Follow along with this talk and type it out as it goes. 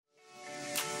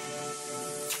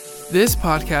This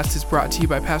podcast is brought to you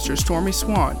by Pastor Stormy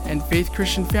Swan and Faith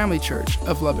Christian Family Church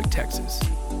of Lubbock, Texas.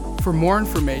 For more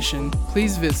information,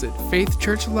 please visit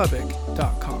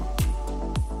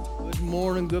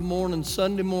faithchurchlubbock.com. Good morning,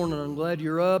 Sunday morning. I'm glad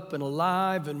you're up and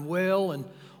alive and well and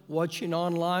watching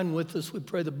online with us. We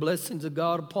pray the blessings of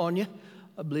God upon you.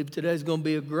 I believe today's going to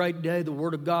be a great day. The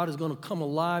Word of God is going to come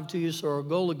alive to you. So our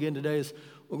goal again today is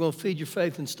we're going to feed your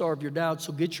faith and starve your doubts.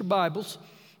 So get your Bibles,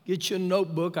 get you a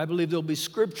notebook. I believe there'll be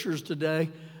scriptures today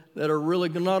that are really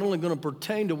not only going to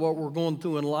pertain to what we're going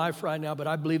through in life right now, but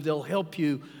I believe they'll help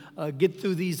you get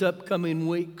through these upcoming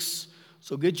weeks.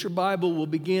 So get your Bible. We'll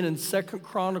begin in 2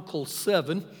 Chronicles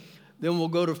 7. Then we'll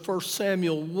go to 1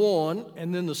 Samuel 1.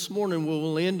 And then this morning we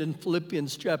will end in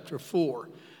Philippians chapter 4.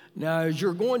 Now, as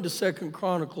you're going to 2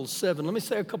 Chronicles 7, let me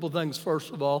say a couple things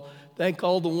first of all. Thank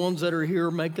all the ones that are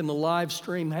here making the live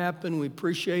stream happen. We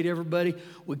appreciate everybody.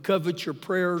 We covet your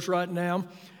prayers right now.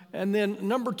 And then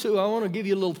number two, I want to give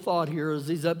you a little thought here as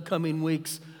these upcoming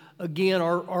weeks. Again,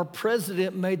 our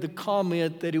president made the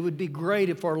comment that it would be great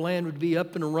if our land would be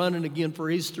up and running again for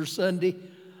Easter Sunday.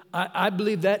 I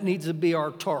believe that needs to be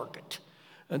our target.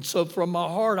 And so from my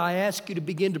heart, I ask you to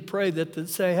begin to pray that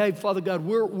say, hey, Father God,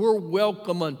 we're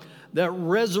welcoming that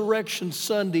Resurrection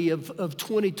Sunday of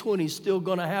 2020 is still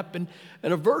going to happen.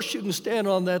 And a verse you can stand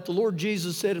on that, the Lord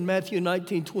Jesus said in Matthew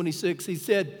 19:26, he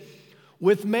said,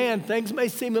 with man, things may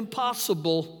seem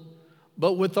impossible,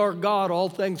 but with our God, all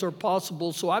things are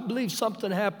possible. So I believe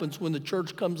something happens when the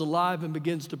church comes alive and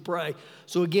begins to pray.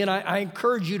 So again, I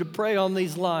encourage you to pray on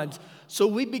these lines. So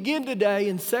we begin today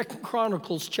in 2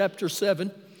 Chronicles chapter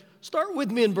 7. Start with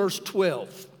me in verse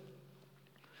 12.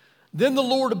 Then the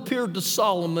Lord appeared to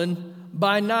Solomon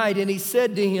by night, and he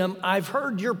said to him, I've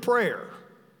heard your prayer.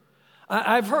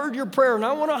 I've heard your prayer, and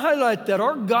I want to highlight that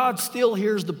our God still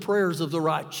hears the prayers of the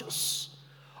righteous.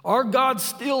 Our God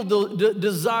still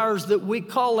desires that we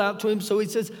call out to him. So he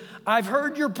says, I've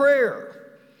heard your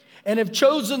prayer and have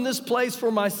chosen this place for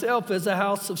myself as a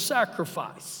house of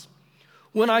sacrifice.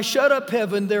 When I shut up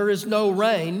heaven, there is no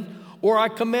rain, or I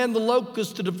command the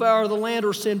locusts to devour the land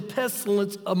or send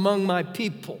pestilence among my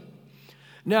people.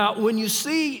 Now, when you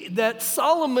see that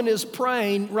Solomon is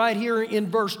praying right here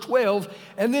in verse 12,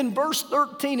 and then verse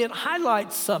 13, it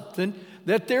highlights something,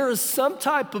 that there is some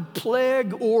type of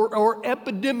plague or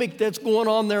epidemic that's going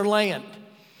on their land.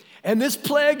 And this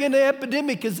plague and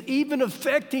epidemic is even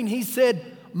affecting, he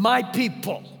said, my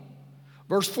people.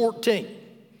 Verse 14.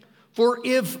 For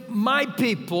if my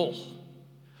people.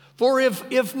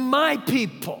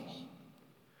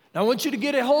 Now I want you to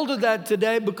get a hold of that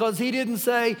today, because he didn't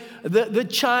say the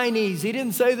Chinese, he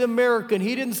didn't say the American,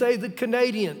 he didn't say the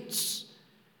Canadians,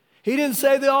 he didn't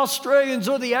say the Australians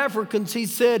or the Africans, he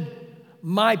said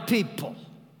my people,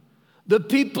 the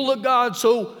people of God.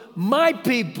 So my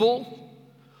people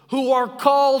who are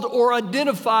called or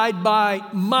identified by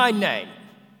my name.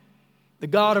 The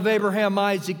God of Abraham,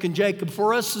 Isaac, and Jacob.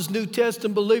 For us as New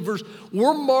Testament believers,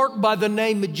 we're marked by the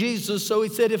name of Jesus. So he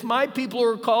said, if my people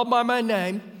are called by my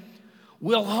name,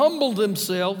 will humble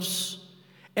themselves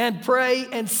and pray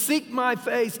and seek my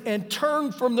face and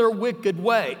turn from their wicked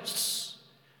ways.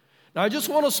 Now I just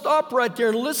want to stop right there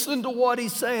and listen to what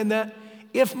he's saying, that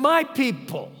if my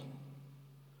people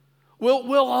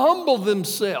will humble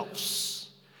themselves.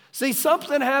 See,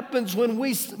 something happens when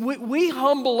we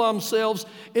humble ourselves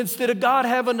instead of God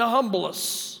having to humble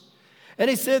us. And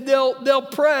he said they'll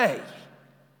pray.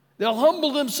 They'll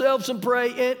humble themselves and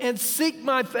pray and seek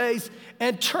my face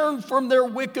and turn from their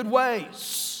wicked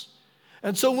ways.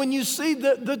 And so when you see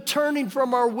the turning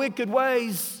from our wicked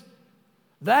ways,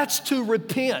 that's to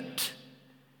repent.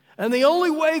 And the only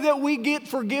way that we get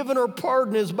forgiven or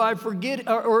pardoned is by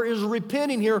is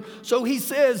repenting here. So he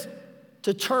says,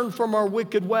 to turn from our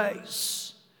wicked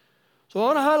ways. So I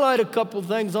want to highlight a couple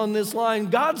things on this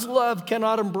line. God's love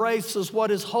cannot embrace us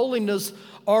what his holiness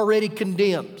already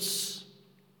condemns.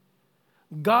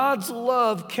 God's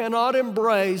love cannot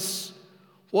embrace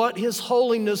what his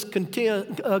holiness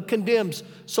condemns.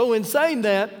 So in saying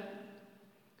that,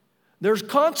 there's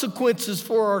consequences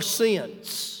for our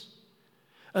sins.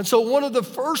 And so one of the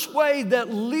first ways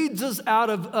that leads us out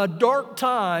of a dark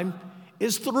time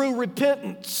is through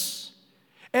repentance.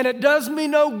 And it does me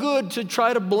no good to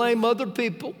try to blame other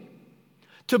people,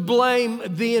 to blame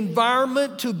the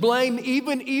environment, to blame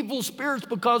even evil spirits,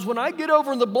 because when I get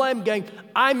over in the blame game,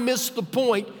 I miss the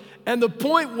point. And the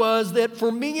point was that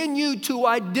for me and you to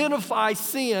identify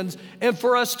sins and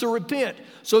for us to repent.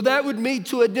 So that would mean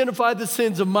to identify the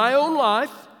sins of my own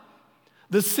life,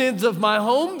 the sins of my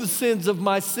home, the sins of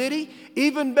my city,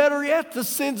 even better yet, the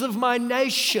sins of my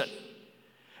nation.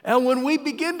 And when we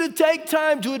begin to take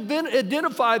time to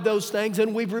identify those things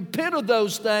and we repent of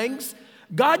those things,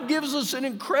 God gives us an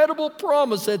incredible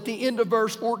promise at the end of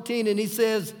verse 14, and he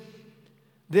says,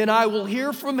 then I will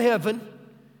hear from heaven,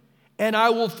 and I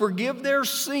will forgive their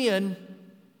sin,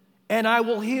 and I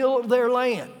will heal their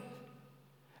land.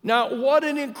 Now, what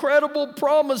an incredible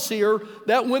promise here,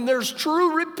 that when there's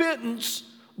true repentance,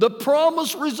 the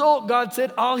promised result, God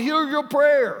said, I'll hear your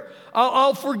prayer.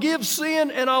 I'll forgive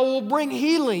sin, and I will bring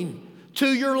healing to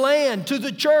your land, to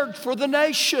the church, for the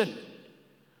nation.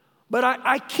 But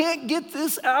I can't get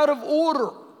this out of order.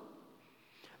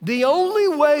 The only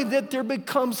way that there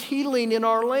becomes healing in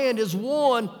our land is,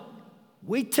 one,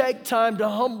 we take time to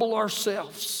humble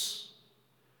ourselves.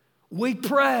 We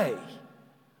pray.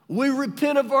 We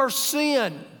repent of our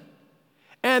sin.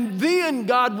 And then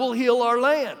God will heal our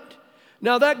land.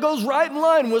 Now that goes right in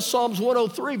line with Psalms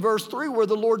 103, verse 3, where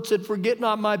the Lord said, forget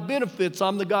not my benefits.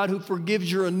 I'm the God who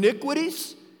forgives your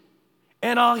iniquities,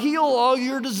 and I'll heal all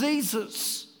your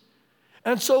diseases.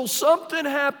 And so something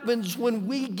happens when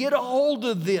we get a hold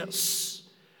of this,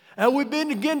 and we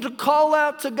begin to call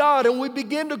out to God, and we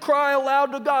begin to cry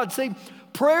aloud to God. See,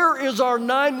 prayer is our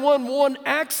 911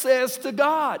 access to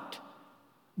God.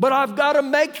 But I've got to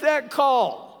make that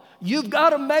call. You've got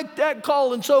to make that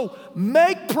call. And so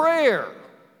make prayer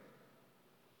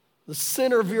the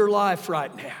center of your life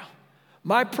right now.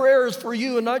 My prayer is for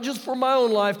you, and not just for my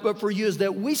own life, but for you, is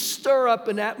that we stir up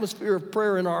an atmosphere of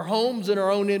prayer in our homes and our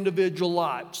own individual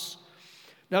lives.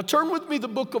 Now turn with me to the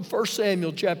book of 1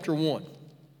 Samuel chapter 1.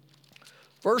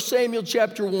 1 Samuel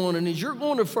chapter 1, and as you're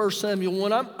going to 1 Samuel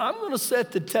 1, I'm going to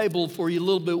set the table for you a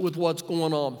little bit with what's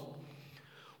going on.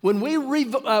 When we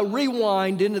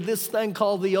rewind into this thing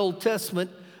called the Old Testament,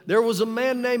 there was a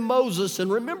man named Moses,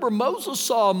 and remember, Moses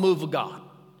saw a move of God.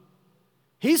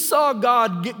 He saw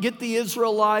God get the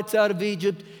Israelites out of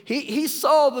Egypt. He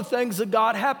saw the things of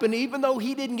God happen, even though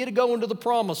he didn't get to go into the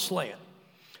promised land.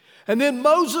 And then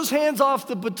Moses hands off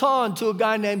the baton to a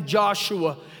guy named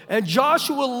Joshua. And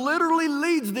Joshua literally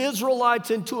leads the Israelites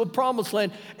into a promised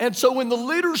land. And so in the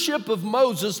leadership of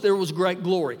Moses, there was great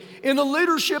glory. In the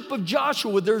leadership of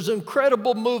Joshua, there's an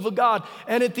incredible move of God.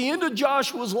 And at the end of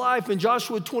Joshua's life, in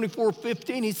Joshua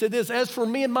 24:15, he said this, as for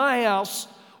me and my house,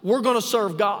 we're going to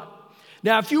serve God.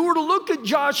 Now, if you were to look at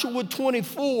Joshua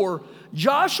 24,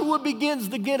 Joshua begins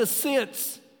to get a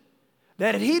sense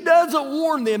that if he doesn't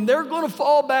warn them, they're going to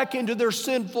fall back into their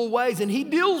sinful ways, and he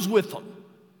deals with them.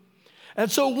 And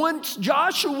so once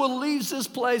Joshua leaves this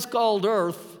place called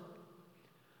earth,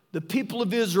 the people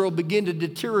of Israel begin to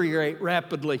deteriorate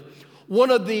rapidly. One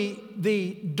of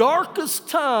the darkest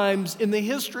times in the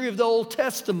history of the Old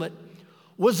Testament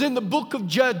was in the book of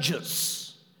Judges.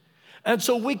 And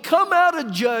so we come out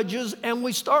of Judges and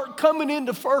we start coming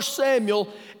into 1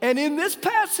 Samuel. And in this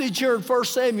passage here in 1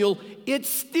 Samuel, it's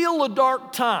still a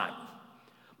dark time.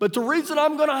 But the reason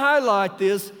I'm going to highlight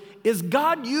this is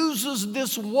God uses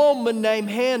this woman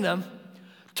named Hannah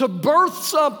to birth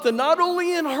something, not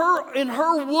only in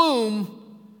her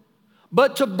womb,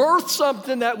 but to birth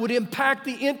something that would impact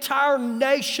the entire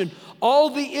nation,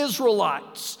 all the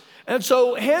Israelites. And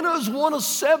so Hannah is one of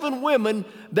 7 women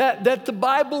that the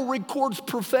Bible records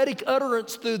prophetic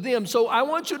utterance through them. So I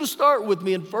want you to start with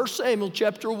me in 1 Samuel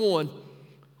chapter 1,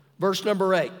 verse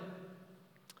number 8.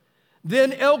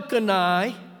 Then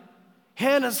Elkanah,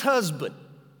 Hannah's husband.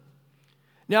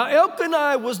 Now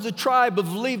Elkanah was the tribe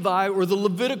of Levi, or the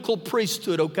Levitical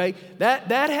priesthood, okay? That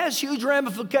has huge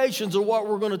ramifications of what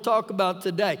we're going to talk about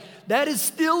today. That is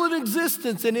still in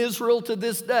existence in Israel to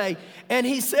this day. And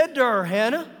he said to her,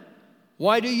 Hannah,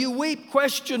 why do you weep?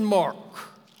 Question mark.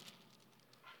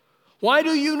 Why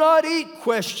do you not eat?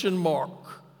 Question mark.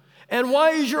 And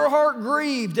why is your heart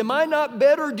grieved? Am I not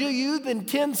better to you than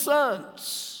 10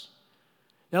 sons?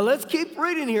 Now let's keep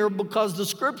reading here, because the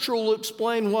scripture will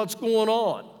explain what's going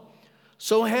on.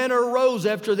 So Hannah arose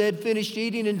after they had finished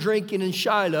eating and drinking in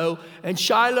Shiloh, and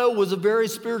Shiloh was a very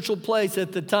spiritual place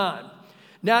at the time.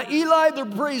 Now Eli the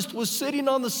priest was sitting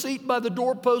on the seat by the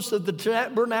doorpost of the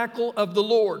tabernacle of the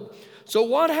Lord. So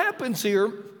what happens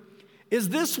here is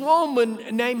this woman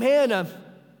named Hannah,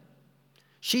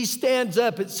 she stands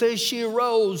up. It says she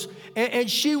arose, and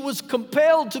she was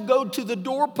compelled to go to the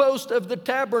doorpost of the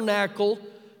tabernacle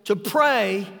to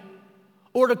pray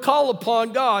or to call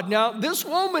upon God. Now, this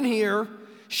woman here,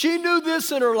 she knew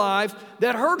this in her life,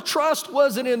 that her trust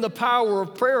wasn't in the power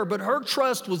of prayer, but her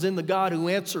trust was in the God who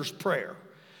answers prayer.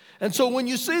 And so when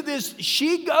you see this,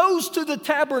 she goes to the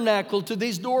tabernacle, to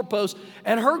these doorposts,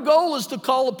 and her goal is to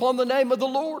call upon the name of the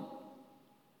Lord.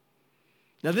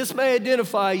 Now, this may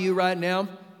identify you right now,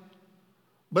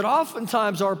 but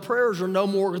oftentimes our prayers are no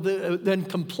more than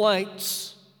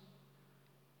complaints.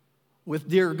 with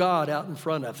dear God out in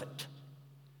front of it.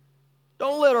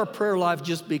 Don't let our prayer life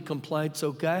just be complaints,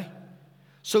 okay?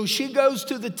 So she goes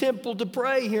to the temple to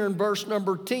pray here in verse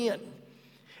number 10.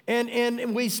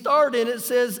 And we start and it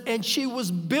says, and she was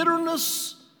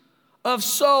bitterness of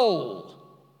soul.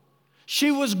 She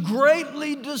was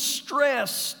greatly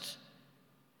distressed.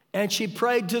 And she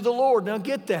prayed to the Lord. Now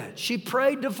get that. She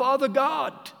prayed to Father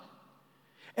God.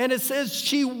 And it says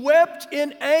she wept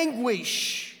in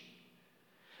anguish.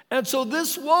 And so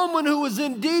this woman who was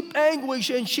in deep anguish,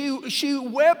 and she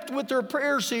wept with her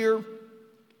prayers here,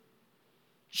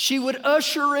 she would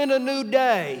usher in a new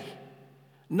day,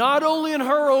 not only in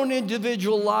her own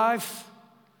individual life,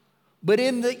 but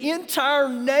in the entire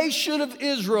nation of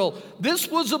Israel. This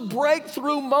was a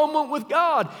breakthrough moment with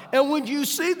God. And when you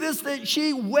see this, that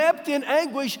she wept in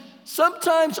anguish,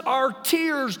 sometimes our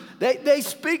tears, they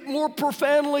speak more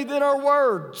profoundly than our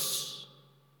words.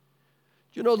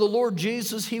 You know, the Lord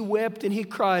Jesus, he wept and he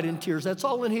cried in tears. That's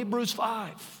all in Hebrews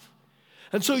 5.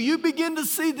 And so you begin to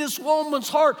see this woman's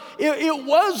heart. It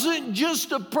wasn't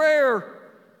just a prayer,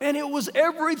 and it was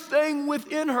everything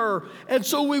within her. And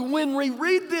so when we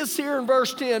read this here in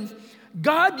verse 10,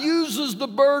 God uses the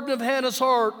burden of Hannah's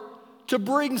heart to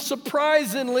bring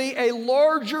surprisingly a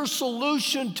larger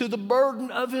solution to the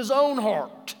burden of his own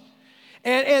heart.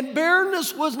 And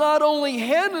barrenness was not only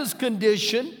Hannah's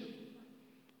condition,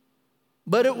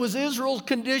 but it was Israel's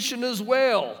condition as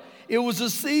well. It was a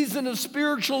season of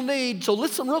spiritual need. So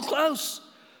listen real close.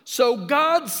 So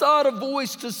God sought a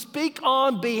voice to speak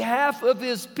on behalf of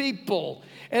his people.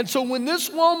 And so when this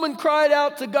woman cried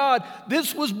out to God,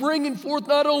 this was bringing forth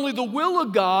not only the will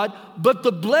of God, but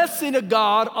the blessing of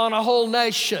God on a whole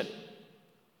nation.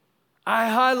 I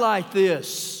highlight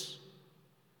this.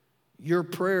 Your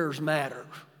prayers matter.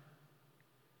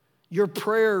 Your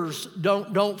prayers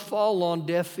don't fall on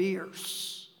deaf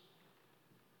ears.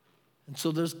 And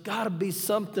so there's got to be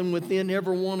something within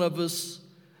every one of us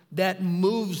that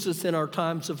moves us in our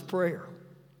times of prayer.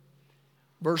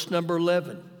 Verse number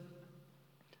 11.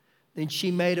 Then she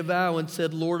made a vow and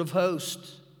said, Lord of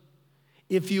hosts,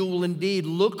 if you will indeed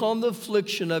look on the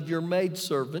affliction of your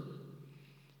maidservant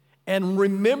and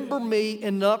remember me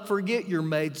and not forget your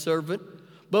maidservant,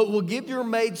 but will give your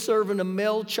maidservant a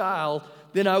male child,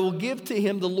 then I will give to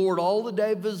him the Lord all the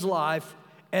day of his life,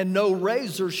 and no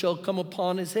razor shall come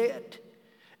upon his head.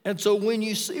 And so when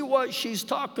you see what she's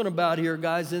talking about here,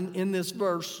 guys, in this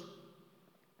verse,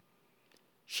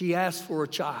 she asked for a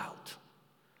child,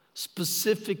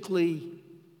 specifically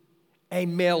a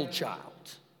male child.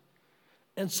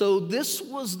 And so this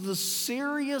was the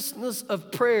seriousness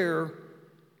of prayer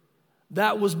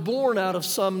that was born out of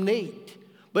some need.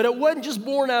 But it wasn't just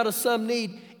born out of some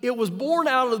need. It was born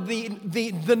out of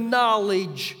the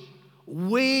knowledge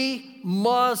we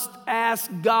must ask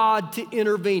God to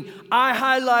intervene. I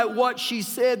highlight what she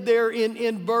said there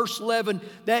in verse 11,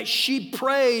 that she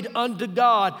prayed unto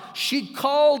God. She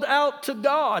called out to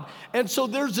God. And so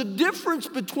there's a difference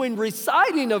between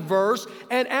reciting a verse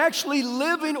and actually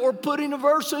living or putting a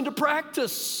verse into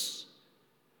practice.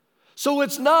 So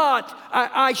it's not,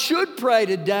 I should pray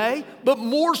today, but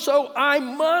more so, I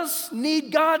must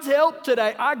need God's help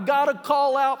today. I got to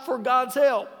call out for God's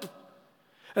help.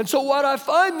 And so what I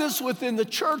find this within the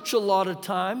church a lot of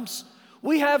times,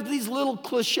 we have these little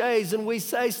cliches and we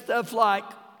say stuff like,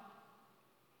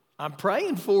 I'm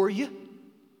praying for you.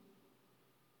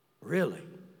 Really?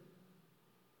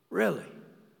 Really?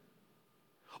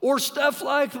 Or stuff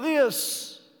like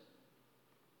this.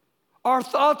 Our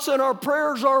thoughts and our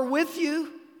prayers are with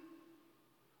you.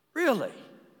 Really?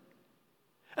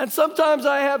 And sometimes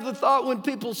I have the thought when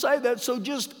people say that, so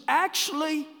just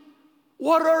actually,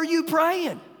 what are you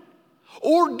praying?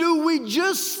 Or do we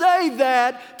just say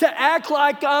that to act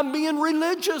like I'm being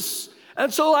religious?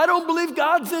 And so I don't believe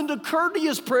God's into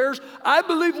courteous prayers. I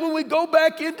believe when we go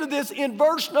back into this in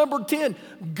verse number 10,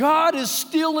 God is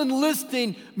still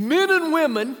enlisting men and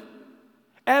women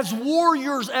as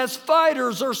warriors, as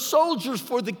fighters, or soldiers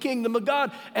for the kingdom of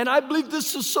God. And I believe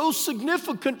this is so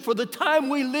significant for the time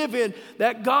we live in,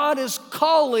 that God is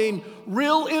calling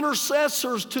real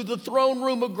intercessors to the throne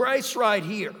room of grace right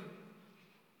here.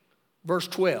 Verse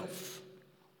 12.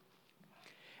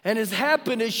 And it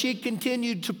happened as she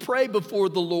continued to pray before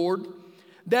the Lord,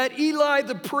 that Eli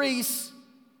the priest,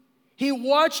 he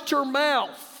watched her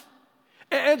mouth.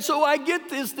 And so I get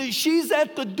this, that she's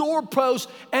at the doorpost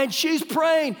and she's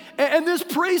praying. And this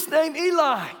priest named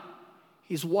Eli,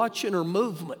 he's watching her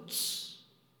movements.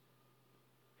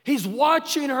 He's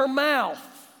watching her mouth.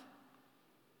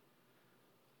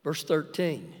 Verse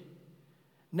 13.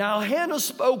 Now Hannah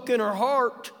spoke in her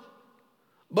heart,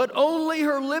 but only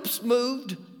her lips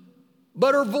moved,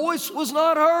 but her voice was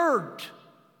not heard.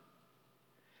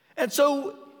 And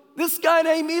so this guy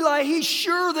named Eli, he's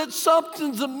sure that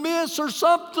something's amiss or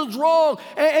something's wrong.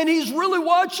 And he's really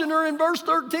watching her. In verse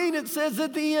 13, it says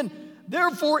at the end,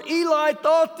 therefore Eli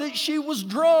thought that she was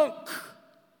drunk.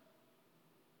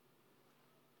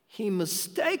 He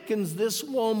mistakes this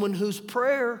woman whose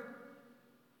prayer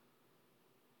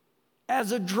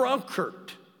as a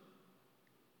drunkard.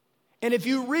 And if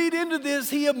you read into this,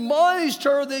 he admonished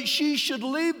her that she should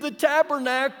leave the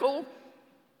tabernacle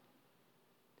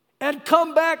and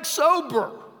come back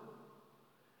sober.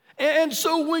 And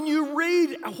so when you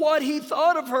read what he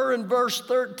thought of her in verse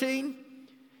 13,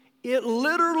 it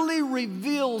literally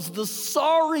reveals the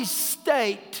sorry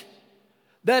state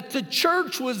that the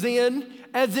church was in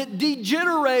as it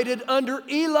degenerated under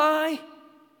Eli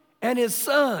and his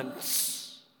sons.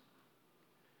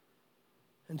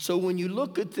 And so when you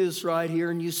look at this right here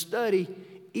and you study,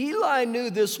 Eli knew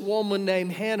this woman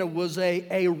named Hannah was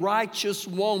a righteous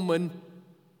woman,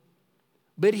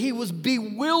 but he was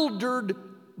bewildered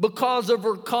because of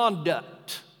her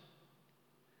conduct.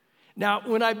 Now,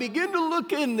 when I began to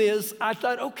look in this, I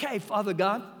thought, okay, Father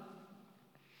God,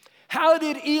 how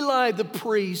did Eli the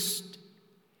priest,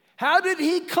 how did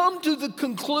he come to the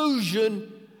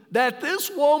conclusion that this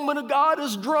woman of God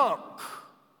is drunk?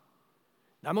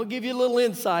 Now, I'm going to give you a little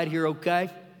insight here,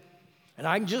 okay? And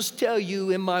I can just tell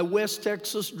you in my West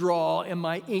Texas drawl, in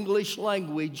my English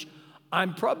language,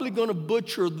 I'm probably going to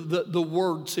butcher the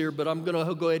words here, but I'm going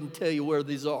to go ahead and tell you where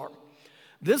these are.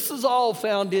 This is all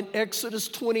found in Exodus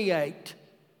 28,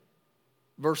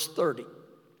 verse 30.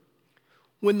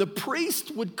 When the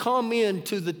priest would come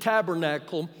into the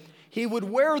tabernacle, he would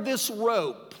wear this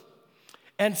robe,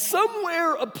 and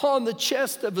somewhere upon the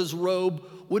chest of his robe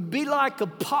would be like a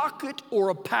pocket or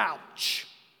a pouch.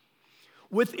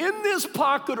 Within this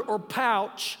pocket or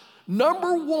pouch,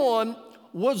 number one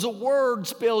was a word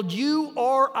spelled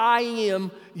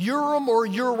U-R-I-M, Urim or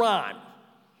Uriim.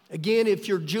 Again, if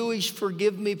you're Jewish,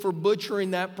 forgive me for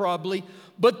butchering that probably.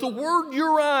 But the word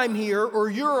Uriim here, or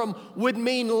Urim, would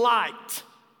mean light.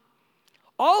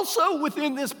 Also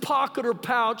within this pocket or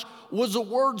pouch was a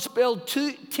word spelled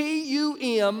T-U-M-M-I-M.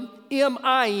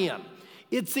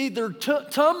 It's either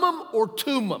Tumim or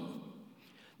Tumim.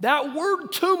 That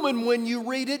word Tumim, when you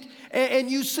read it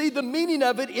and you see the meaning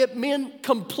of it, it meant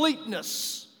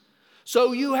completeness.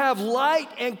 So you have light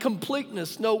and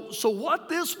completeness. No, so what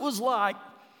this was like,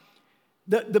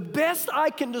 the best I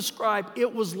can describe,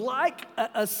 it was like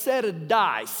a set of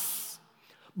dice.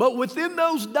 But within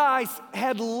those dice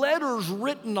had letters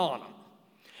written on them.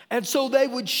 And so they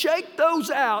would shake those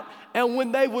out, and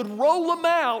when they would roll them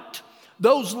out,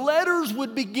 those letters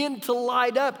would begin to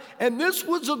light up. And this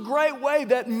was a great way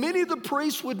that many of the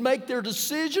priests would make their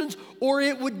decisions, or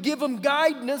it would give them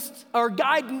guidance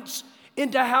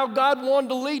into how God wanted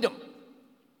to lead them.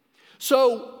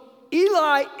 So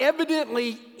Eli,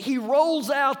 evidently, he rolls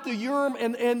out the Urim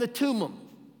and the Tumim.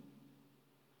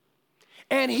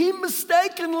 And he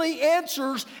mistakenly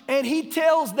answers, and he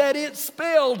tells that it's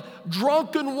spelled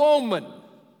drunken woman.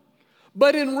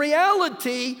 But in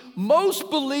reality, most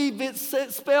believe it's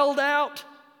spelled out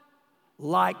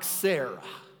like Sarah.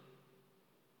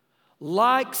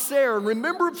 Like Sarah.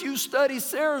 Remember, if you study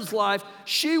Sarah's life,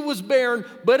 she was barren,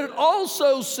 but it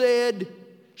also said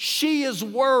she is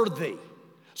worthy.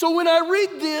 So when I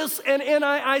read this and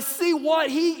I see what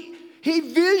he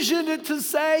visioned it to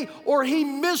say, or he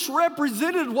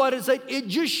misrepresented what it said, it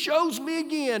just shows me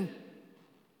again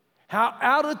how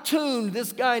out of tune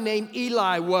this guy named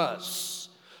Eli was.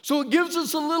 So it gives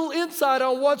us a little insight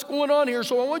on what's going on here.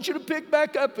 So I want you to pick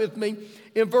back up with me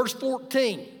in verse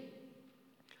 14.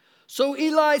 So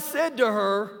Eli said to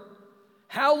her,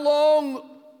 how long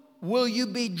will you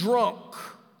be drunk?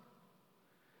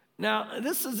 Now,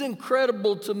 this is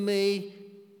incredible to me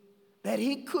that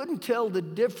he couldn't tell the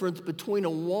difference between a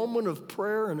woman of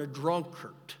prayer and a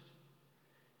drunkard.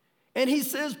 And he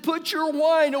says, put your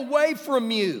wine away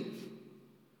from you.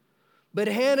 But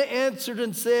Hannah answered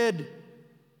and said,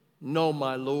 no,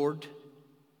 my Lord.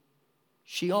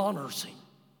 She honors him.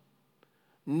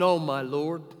 No, my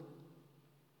Lord.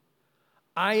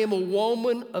 I am a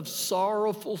woman of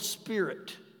sorrowful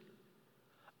spirit.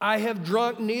 I have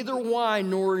drunk neither wine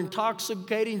nor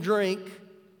intoxicating drink,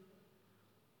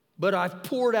 but I've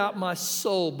poured out my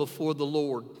soul before the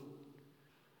Lord.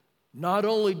 Not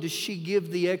only does she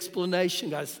give the explanation,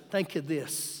 guys, think of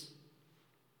this.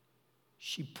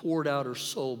 She poured out her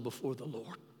soul before the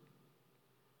Lord.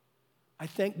 I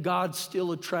think God's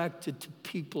still attracted to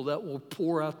people that will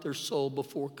pour out their soul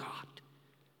before God.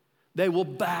 They will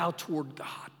bow toward God.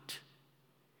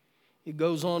 He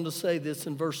goes on to say this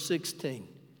in verse 16.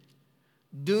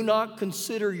 Do not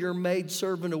consider your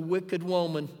maidservant a wicked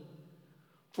woman,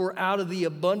 for out of the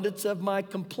abundance of my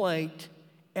complaint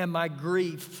and my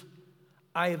grief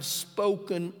I have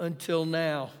spoken until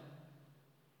now.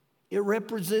 It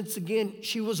represents, again,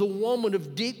 she was a woman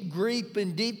of deep grief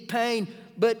and deep pain.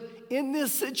 But in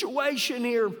this situation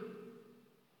here,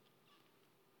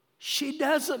 she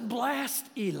doesn't blast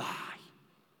Eli.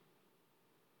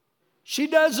 She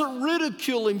doesn't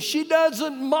ridicule him. She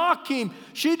doesn't mock him.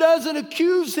 She doesn't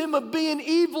accuse him of being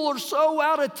evil or so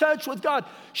out of touch with God.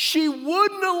 She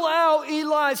wouldn't allow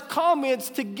Eli's comments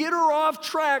to get her off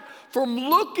track from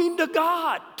looking to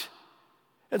God.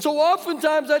 And so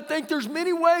oftentimes I think there's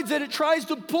many ways that it tries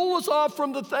to pull us off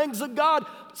from the things of God.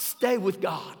 Stay with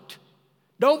God.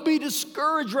 Don't be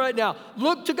discouraged right now.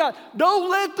 Look to God. Don't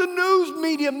let the news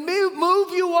media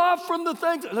move you off from the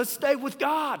things. Let's stay with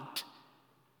God.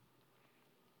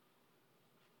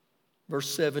 Verse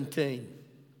 17.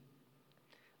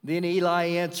 Then Eli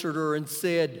answered her and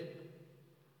said,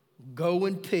 go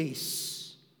in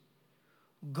peace.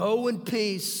 Go in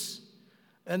peace.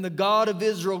 And the God of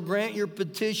Israel grant your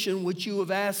petition which you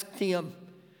have asked him.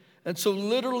 And so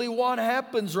literally what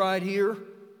happens right here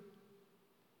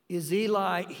is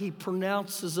Eli, he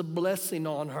pronounces a blessing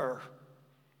on her.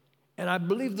 And I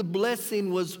believe the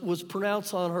blessing was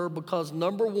pronounced on her because,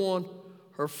 number one,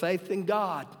 her faith in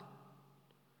God,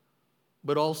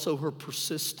 but also her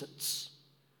persistence.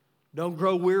 Don't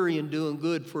grow weary in doing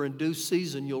good, for in due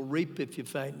season you'll reap if you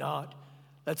faint not.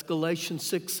 That's Galatians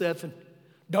 6:7.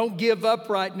 Don't give up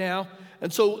right now.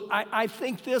 And so I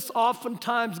think this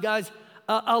oftentimes, guys,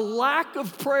 a lack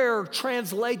of prayer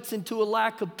translates into a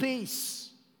lack of peace.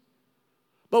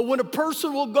 But when a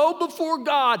person will go before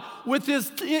God with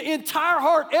his entire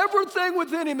heart, everything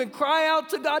within him, and cry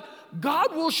out to God,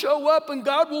 God will show up and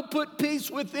God will put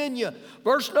peace within you.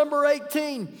 Verse number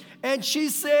 18, and she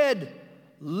said,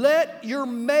 let your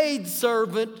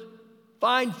maidservant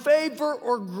find favor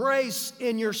or grace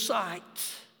in your sight.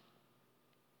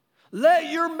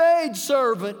 Let your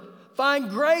maidservant find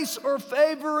grace or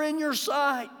favor in your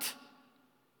sight.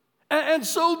 And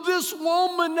so this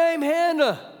woman named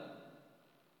Hannah,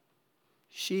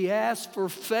 she asked for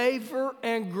favor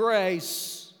and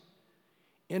grace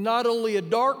in not only a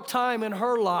dark time in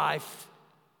her life,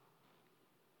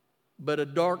 but a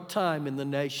dark time in the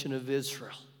nation of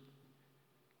Israel.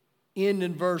 End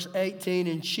in verse 18,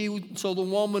 and so the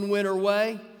woman went her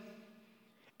way,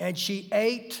 and she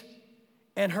ate,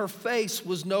 and her face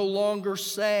was no longer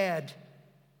sad.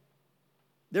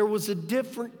 There was a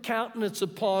different countenance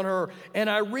upon her. And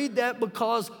I read that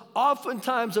because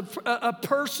oftentimes a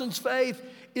person's faith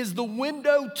is the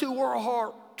window to her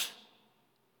heart.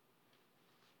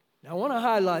 Now I want to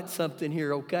highlight something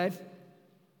here, okay?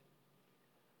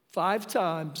 5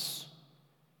 times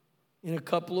in a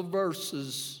couple of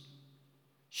verses,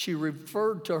 she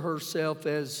referred to herself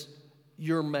as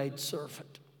your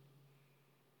maidservant.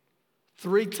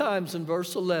 3 times in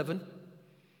verse 11,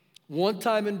 1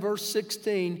 time in verse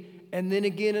 16, and then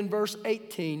again in verse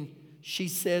 18, she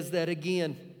says that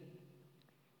again.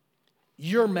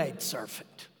 Your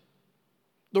maidservant.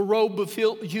 The robe of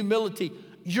humility,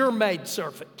 your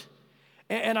maidservant.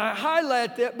 And I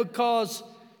highlight that because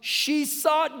she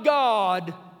sought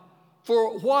God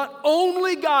for what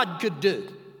only God could do.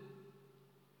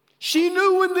 She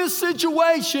knew in this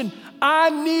situation, I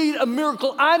need a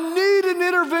miracle. I need an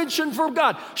intervention from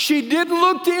God. She didn't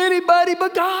look to anybody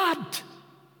but God.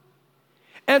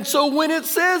 And so when it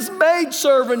says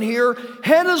maidservant here,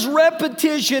 Hannah's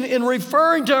repetition in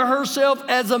referring to herself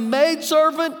as a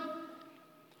maidservant,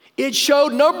 it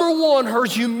showed, number 1, her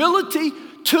humility,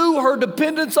 2, her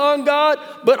dependence on God,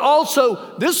 but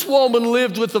also this woman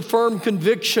lived with a firm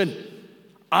conviction,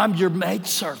 I'm your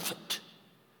maidservant.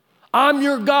 I'm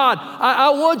your God.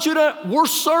 I want you to, we're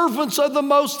servants of the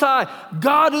Most High.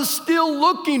 God is still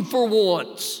looking for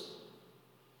ones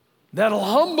that'll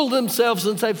humble themselves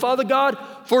and say, Father God,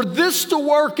 for this to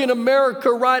work in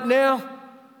America right now,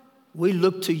 we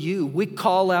look to you. We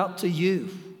call out to you.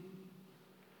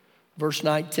 Verse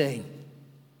 19.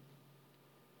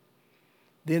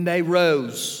 Then they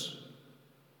rose.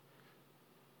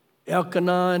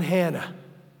 Elkanah and Hannah,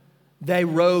 they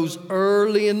rose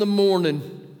early in the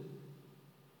morning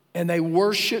and they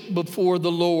worshiped before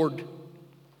the Lord.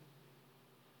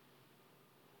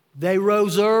 They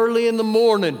rose early in the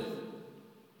morning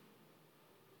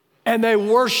and they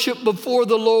worshiped before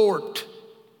the Lord.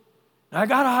 Now, I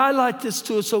got to highlight this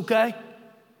to us, okay?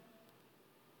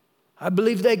 I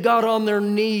believe they got on their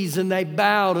knees and they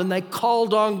bowed and they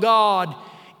called on God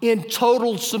in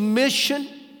total submission,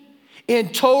 in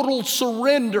total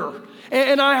surrender.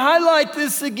 And I highlight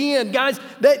this again, guys.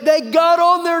 They got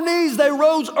on their knees. They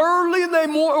rose early and they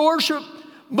worshiped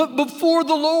before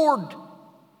the Lord.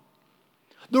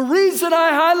 The reason I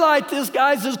highlight this,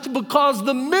 guys, is because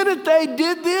the minute they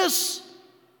did this,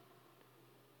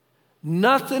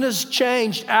 nothing has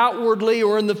changed outwardly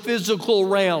or in the physical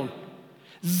realm.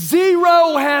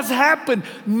 Zero has happened.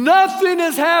 Nothing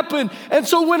has happened. And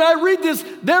so when I read this,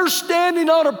 they're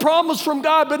standing on a promise from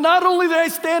God. But not only do they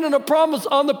stand on the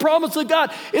promise of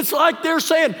God, it's like they're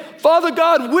saying, Father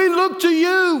God, we look to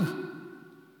you.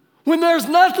 When there's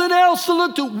nothing else to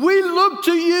look to, we look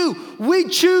to you. We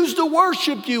choose to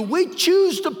worship you. We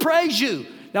choose to praise you.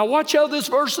 Now watch how this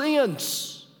verse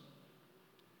ends.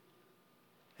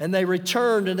 And they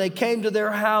returned and they came to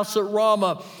their house at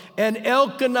Ramah. And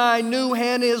Elkanah knew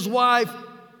Hannah his wife,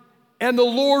 and the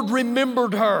Lord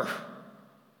remembered her.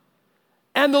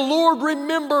 And the Lord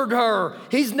remembered her.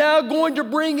 He's now going to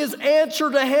bring his answer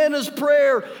to Hannah's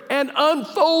prayer and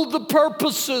unfold the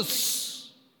purposes.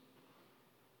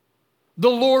 The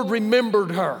Lord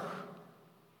remembered her.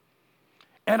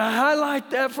 And I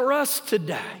highlight that for us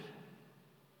today.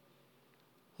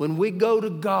 When we go to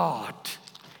God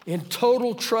in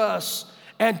total trust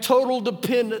and total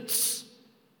dependence,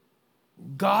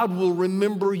 God will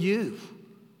remember you.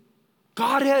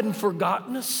 God hadn't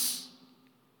forgotten us.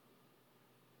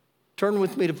 Turn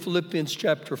with me to Philippians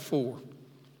chapter 4.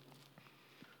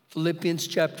 Philippians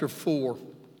chapter 4.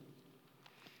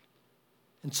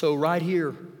 And so right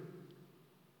here,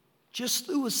 just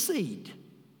through a seed,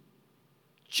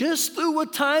 just through a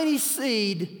tiny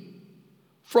seed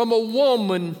from a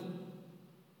woman,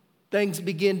 things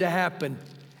begin to happen.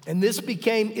 And this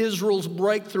became Israel's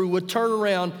breakthrough, a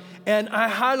turnaround. And I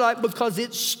highlight because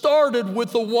it started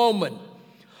with a woman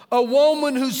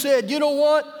who said, you know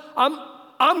what,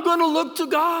 I'm going to look to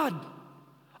God.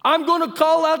 I'm going to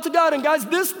call out to God. And guys,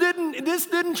 this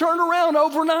didn't turn around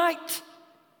overnight.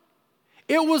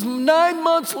 It was 9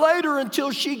 months later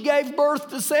until she gave birth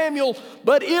to Samuel,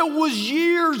 but it was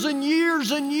years and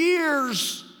years and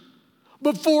years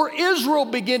before Israel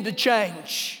began to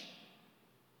change.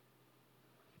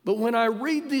 But when I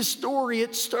read this story,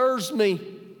 it stirs me.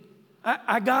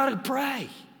 I got to pray.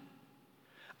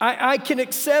 I can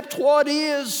accept what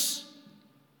is,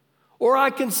 or I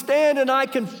can stand and I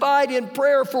can fight in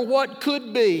prayer for what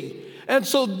could be. And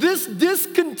so this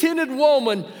discontented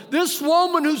woman, this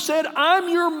woman who said, I'm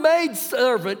your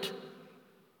maidservant,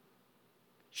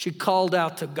 she called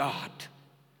out to God.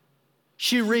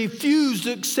 She refused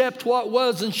to accept what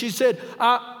was, and she said,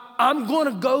 I'm going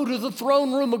to go to the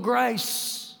throne room of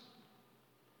grace.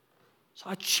 So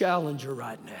I challenge her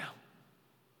right now.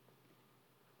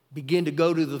 Begin to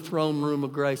go to the throne room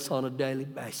of grace on a daily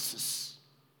basis.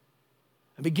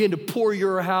 And begin to pour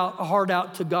your heart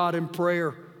out to God in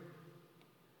prayer.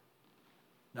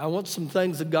 Now, I want some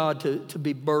things of God to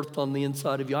be birthed on the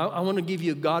inside of you. I want to give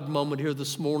you a God moment here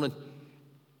this morning.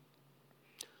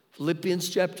 Philippians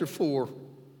chapter 4,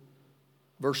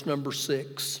 verse number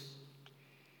 6.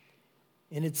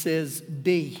 And it says,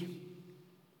 Be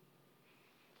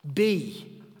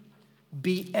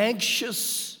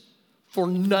anxious for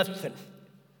nothing.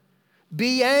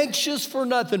 Be anxious for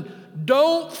nothing.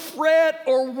 Don't fret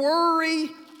or worry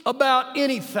about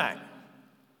anything.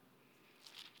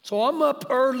 So I'm up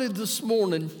early this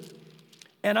morning,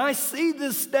 and I see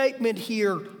this statement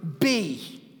here,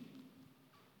 be.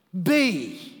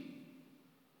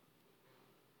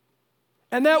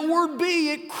 And that word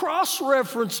be, it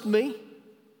cross-referenced me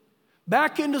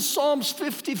back into Psalms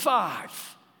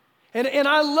 55. And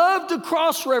I love to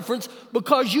cross-reference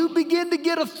because you begin to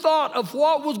get a thought of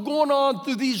what was going on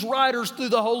through these writers, through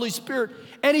the Holy Spirit.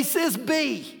 And he says,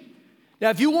 be. Now,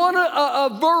 if you want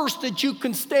a verse that you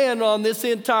can stand on this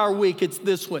entire week, it's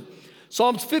this one.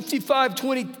 Psalms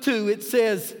 55:22, it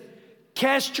says,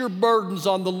 cast your burdens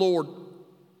on the Lord.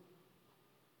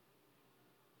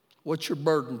 What's your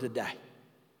burden today?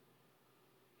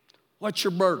 What's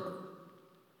your burden?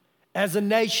 As a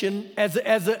nation, as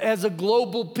a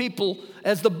global people,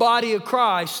 as the body of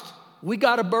Christ, we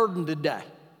got a burden today.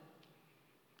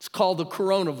 It's called the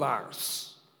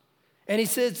coronavirus. And he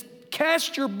says,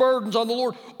 cast your burdens on the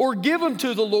Lord, or give them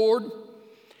to the Lord,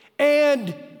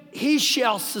 and he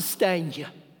shall sustain you.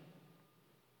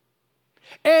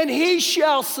 And he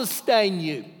shall sustain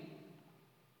you.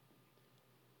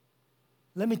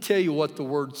 Let me tell you what the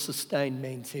word sustain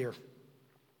means here.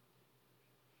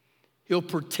 He'll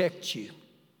protect you.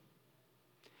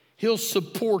 He'll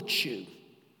support you.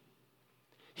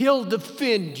 He'll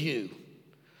defend you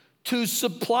to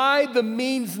supply the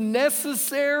means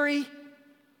necessary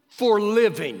for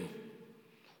living.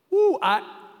 Ooh,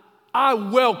 I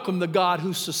welcome the God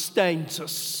who sustains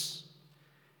us.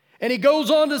 And he goes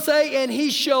on to say, and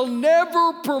he shall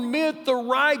never permit the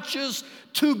righteous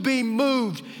to be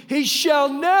moved. He shall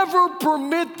never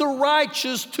permit the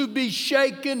righteous to be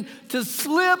shaken, to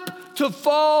slip, to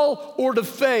fall, or to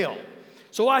fail.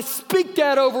 So I speak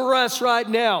that over us right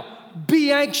now.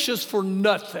 Be anxious for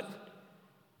nothing.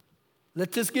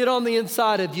 Let this get on the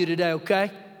inside of you today,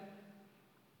 okay?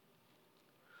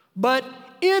 But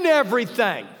in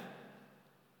everything,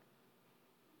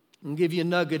 I'll give you a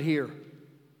nugget here.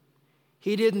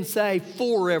 He didn't say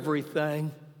for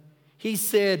everything. He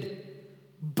said,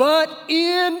 but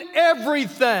in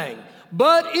everything.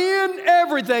 But in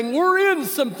everything. We're in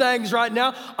some things right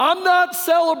now. I'm not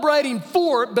celebrating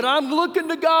for it, but I'm looking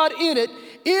to God in it.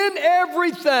 In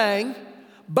everything,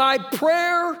 by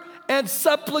prayer and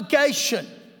supplication.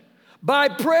 By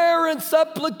prayer and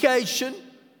supplication.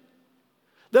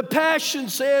 The Passion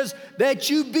says that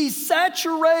you be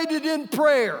saturated in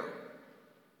prayer.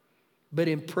 But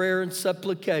in prayer and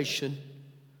supplication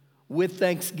with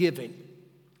thanksgiving.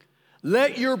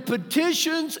 Let your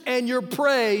petitions and your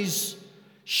praise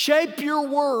shape your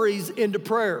worries into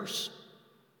prayers.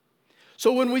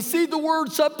 So when we see the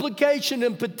word supplication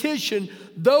and petition,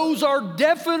 those are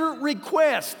definite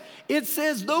requests. It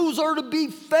says those are to be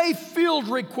faith-filled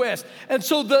requests. And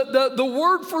so the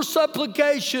word for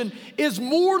supplication is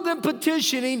more than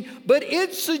petitioning, but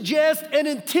it suggests an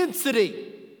intensity.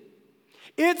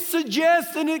 It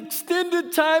suggests an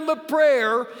extended time of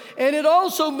prayer, and it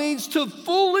also means to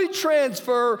fully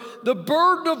transfer the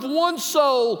burden of one's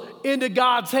soul into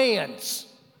God's hands.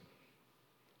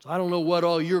 So I don't know what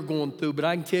all you're going through, but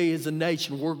I can tell you as a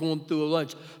nation, we're going through a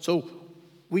lunch. So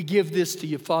we give this to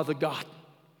you, Father God.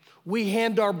 We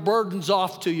hand our burdens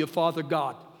off to you, Father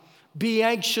God. Be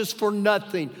anxious for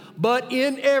nothing, but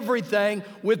in everything,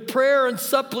 with prayer and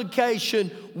supplication,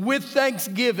 with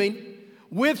thanksgiving.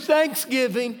 With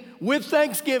thanksgiving.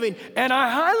 And I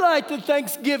highlight the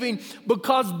thanksgiving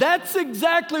because that's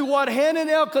exactly what Hannah and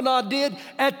Elkanah did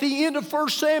at the end of 1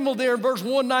 Samuel there in verse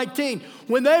 119.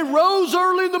 When they rose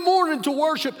early in the morning to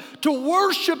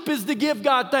worship is to give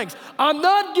God thanks. I'm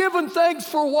not giving thanks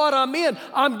for what I'm in.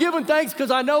 I'm giving thanks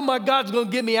because I know my God's going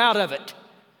to get me out of it.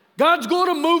 God's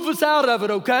going to move us out of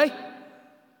it, okay?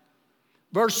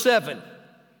 Verse 7.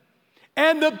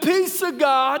 And the peace of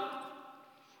God,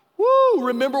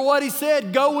 remember what he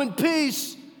said, go in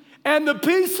peace. And the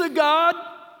peace of God,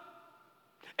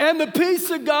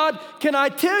 can I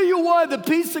tell you why the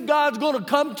peace of God's going to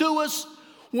come to us?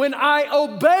 When I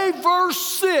obey verse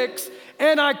 6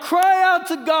 and I cry out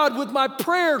to God with my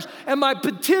prayers and my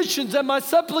petitions and my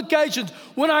supplications,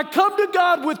 when I come to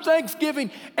God with thanksgiving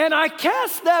and I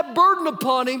cast that burden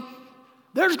upon him,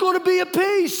 there's going to be a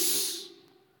peace.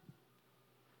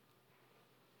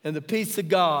 And the peace of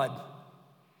God,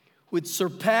 which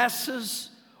surpasses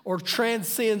or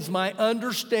transcends my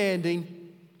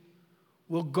understanding,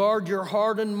 will guard your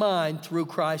heart and mind through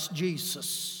Christ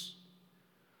Jesus.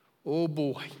 Oh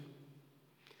boy.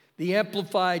 The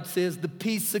Amplified says the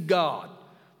peace of God,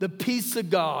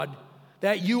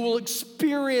 that you will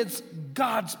experience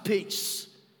God's peace.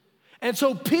 And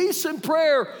so peace and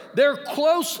prayer, they're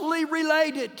closely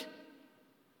related.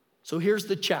 So here's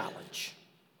the challenge.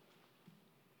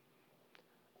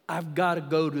 I've got to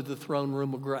go to the throne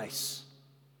room of grace.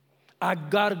 I've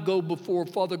got to go before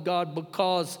Father God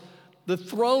because the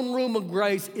throne room of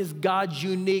grace is God's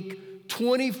unique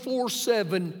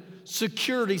 24/7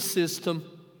 security system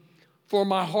for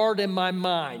my heart and my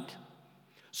mind.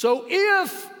 So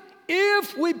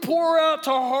if we pour out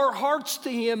our hearts to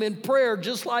Him in prayer,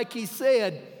 just like He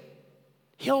said,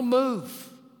 He'll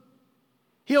move.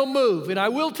 He'll move. And I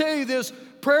will tell you this,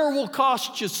 prayer will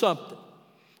cost you something.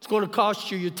 It's going to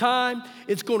cost you your time.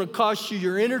 It's going to cost you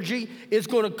your energy. It's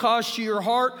going to cost you your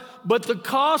heart. But the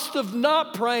cost of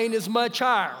not praying is much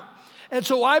higher. And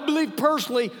so I believe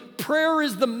personally, prayer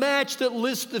is the match that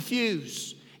lights the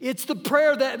fuse. It's the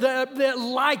prayer that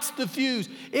lights the fuse.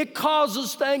 It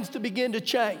causes things to begin to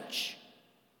change.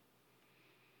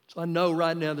 So I know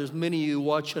right now there's many of you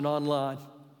watching online.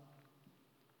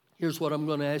 Here's what I'm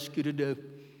going to ask you to do.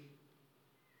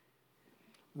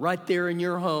 Right there in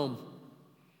your home,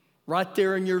 right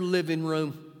there in your living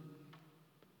room,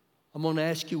 I'm going to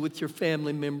ask you with your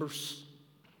family members.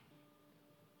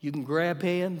 You can grab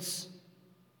hands.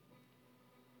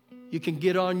 You can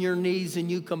get on your knees and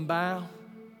you can bow.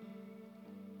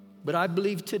 But I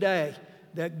believe today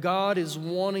that God is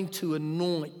wanting to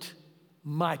anoint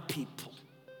my people.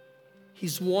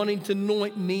 He's wanting to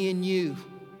anoint me and you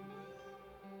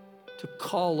to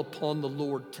call upon the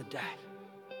Lord today,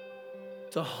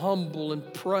 to humble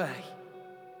and pray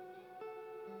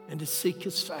and to seek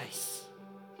His face.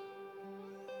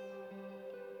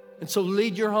 And so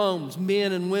lead your homes,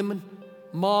 men and women,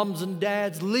 moms and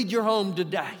dads, lead your home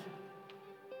today.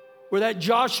 Where that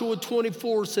Joshua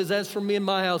 24 says, as for me and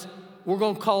my house, we're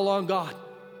going to call on God.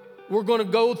 We're going to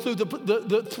go through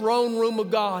the throne room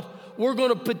of God. We're going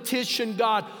to petition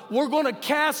God. We're going to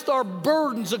cast our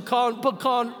burdens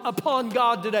upon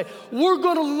God today. We're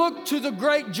going to look to the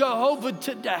great Jehovah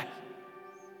today.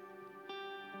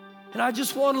 And I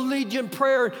just want to lead you in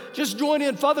prayer. Just join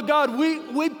in. Father God,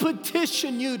 we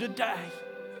petition you today.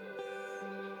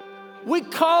 We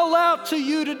call out to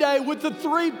you today with the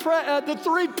three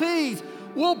P's.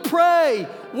 We'll pray,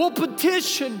 we'll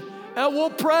petition, and we'll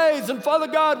praise. And Father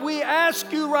God, we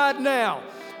ask you right now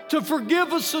to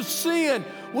forgive us of sin.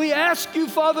 We ask you,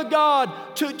 Father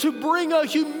God, to bring a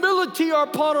humility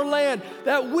upon our land,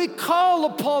 that we call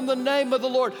upon the name of the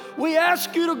Lord. We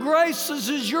ask you to grace us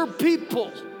as your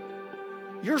people,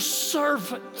 your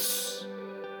servants.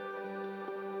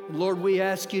 Lord, we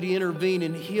ask you to intervene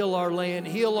and heal our land,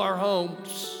 heal our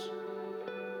homes.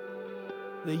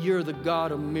 That you're the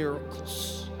God of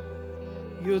miracles.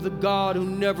 You're the God who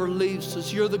never leaves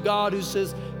us. You're the God who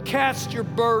says, cast your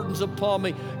burdens upon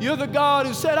me. You're the God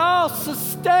who said, I'll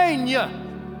sustain you.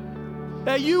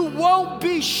 That you won't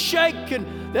be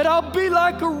shaken. That I'll be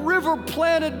like a river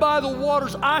planted by the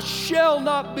waters. I shall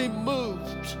not be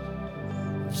moved.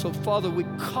 So, Father, we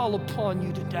call upon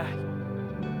you today.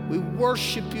 We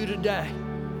worship you today.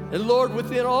 And Lord,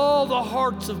 within all the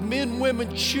hearts of men,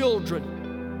 women, children,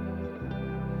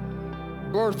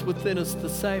 birth within us the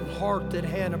same heart that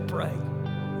Hannah prayed.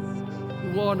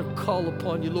 We want to call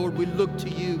upon you, Lord. We look to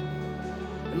you.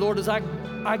 And Lord, as I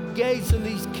gaze in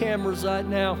these cameras right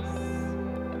now,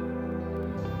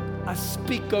 I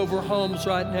speak over homes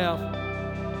right now.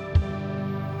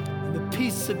 And the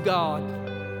peace of God,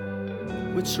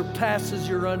 which surpasses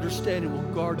your understanding,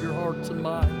 will guard your hearts and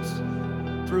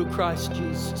minds through Christ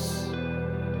Jesus.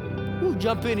 Ooh,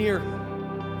 jump in here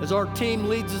as our team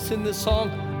leads us in this song.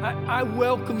 I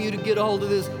welcome you to get a hold of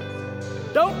this.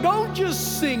 Don't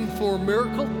just sing for a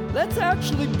miracle. Let's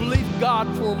actually believe God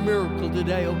for a miracle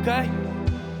today, okay?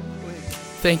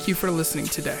 Thank you for listening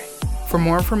today. For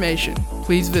more information,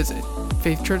 please visit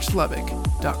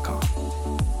faithchurchlubbock.com.